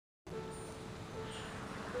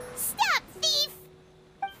Stop,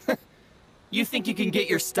 thief! You think you can get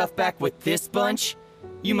your stuff back with this bunch?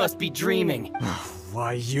 You must be dreaming.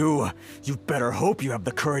 Why, you better hope you have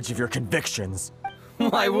the courage of your convictions.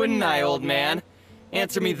 Why wouldn't I, old man?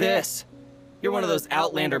 Answer me this. You're one of those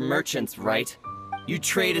Outlander merchants, right? You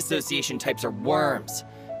trade association types are worms,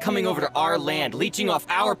 coming over to our land, leeching off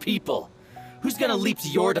our people. Who's gonna leap to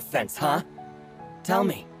your defense, huh? Tell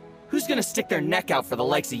me, who's gonna stick their neck out for the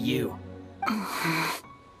likes of you?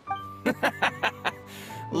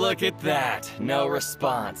 Look at that, no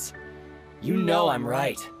response. You know I'm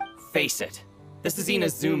right. Face it. This is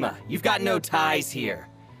Inazuma. You've got no ties here.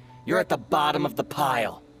 You're at the bottom of the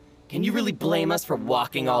pile. Can you really blame us for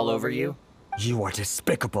walking all over you? You are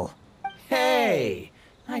despicable. Hey!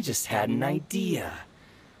 I just had an idea.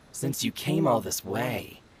 Since you came all this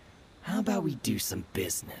way, how about we do some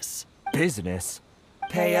business? Business?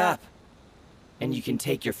 Pay up. And you can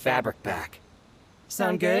take your fabric back.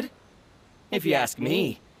 Sound good? If you ask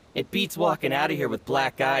me, it beats walking out of here with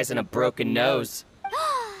black eyes and a broken nose.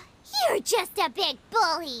 You're just a big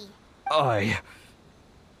bully!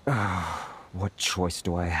 What choice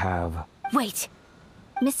do I have? Wait.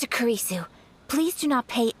 Mr. Kurisu, please do not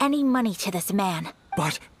pay any money to this man.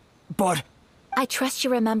 But... I trust you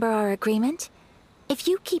remember our agreement? If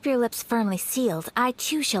you keep your lips firmly sealed, I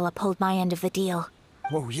too shall uphold my end of the deal.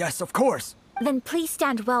 Oh, yes, of course! Then please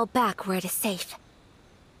stand well back where it is safe.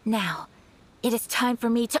 Now, it is time for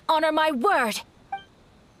me to honor my word!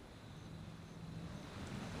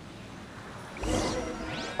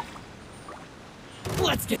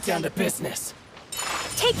 Let's get down to business.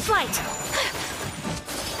 Take flight!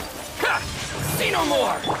 Ha! See no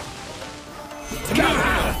more! To move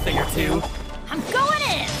out a thing or two. I'm going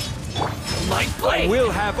in! Light blade!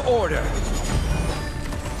 We'll have order!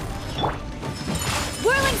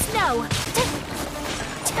 Whirling snow!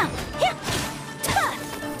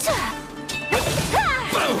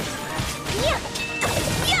 Boom!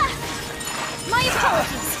 My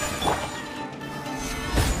apologies!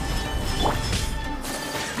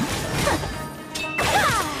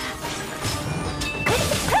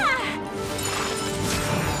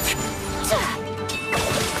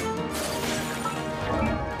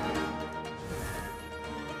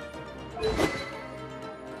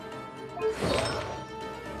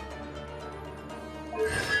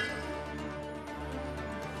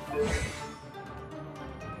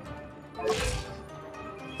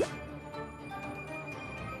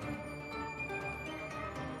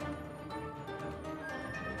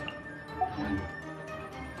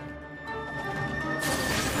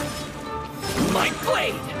 Light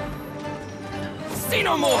blade! See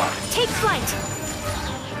no more! Take flight!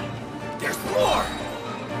 There's more!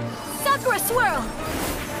 Sakura swirl!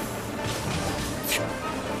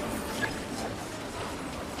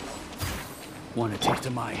 Want a taste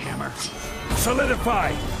of my hammer?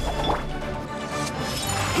 Solidify!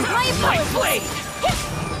 My Light apologies! blade!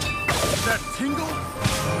 That tingle?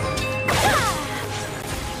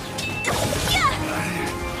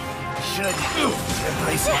 Should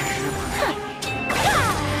replace my hammer.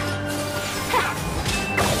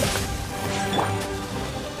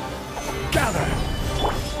 Gather!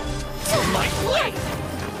 Light blade!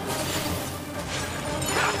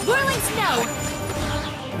 Whirling snow!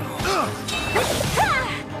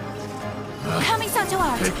 Coming to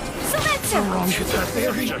art! Sumetsu! Wrong with that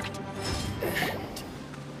theory?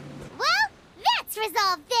 Well, that's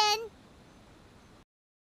resolved